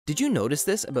Did you notice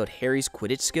this about Harry's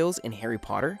Quidditch skills in Harry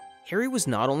Potter? Harry was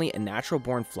not only a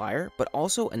natural-born flyer, but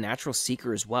also a natural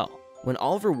seeker as well. When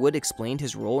Oliver Wood explained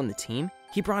his role in the team,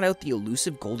 he brought out the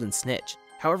elusive golden snitch.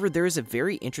 However, there is a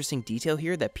very interesting detail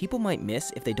here that people might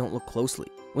miss if they don't look closely.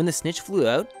 When the snitch flew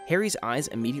out, Harry's eyes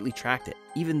immediately tracked it,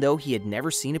 even though he had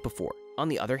never seen it before. On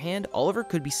the other hand, Oliver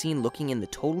could be seen looking in the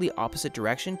totally opposite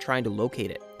direction trying to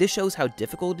locate it. This shows how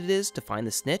difficult it is to find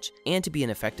the snitch and to be an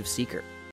effective seeker.